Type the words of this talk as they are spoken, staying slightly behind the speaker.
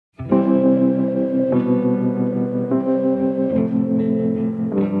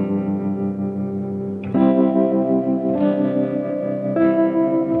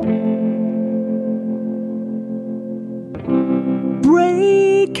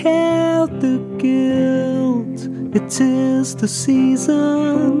the guilt, it is the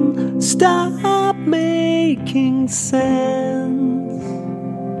season. Stop making sense.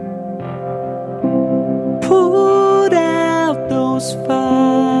 Put out those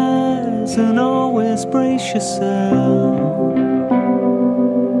fires and always brace yourself.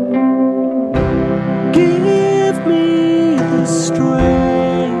 Give me the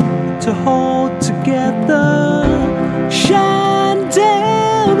strength to hold together. Shine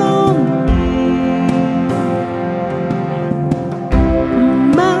down on me,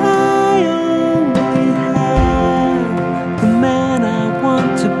 my only half, the man I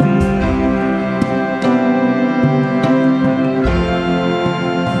want to be.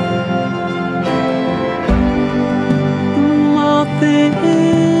 More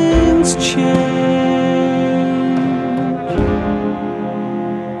things change.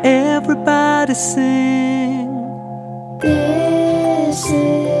 Everybody sings.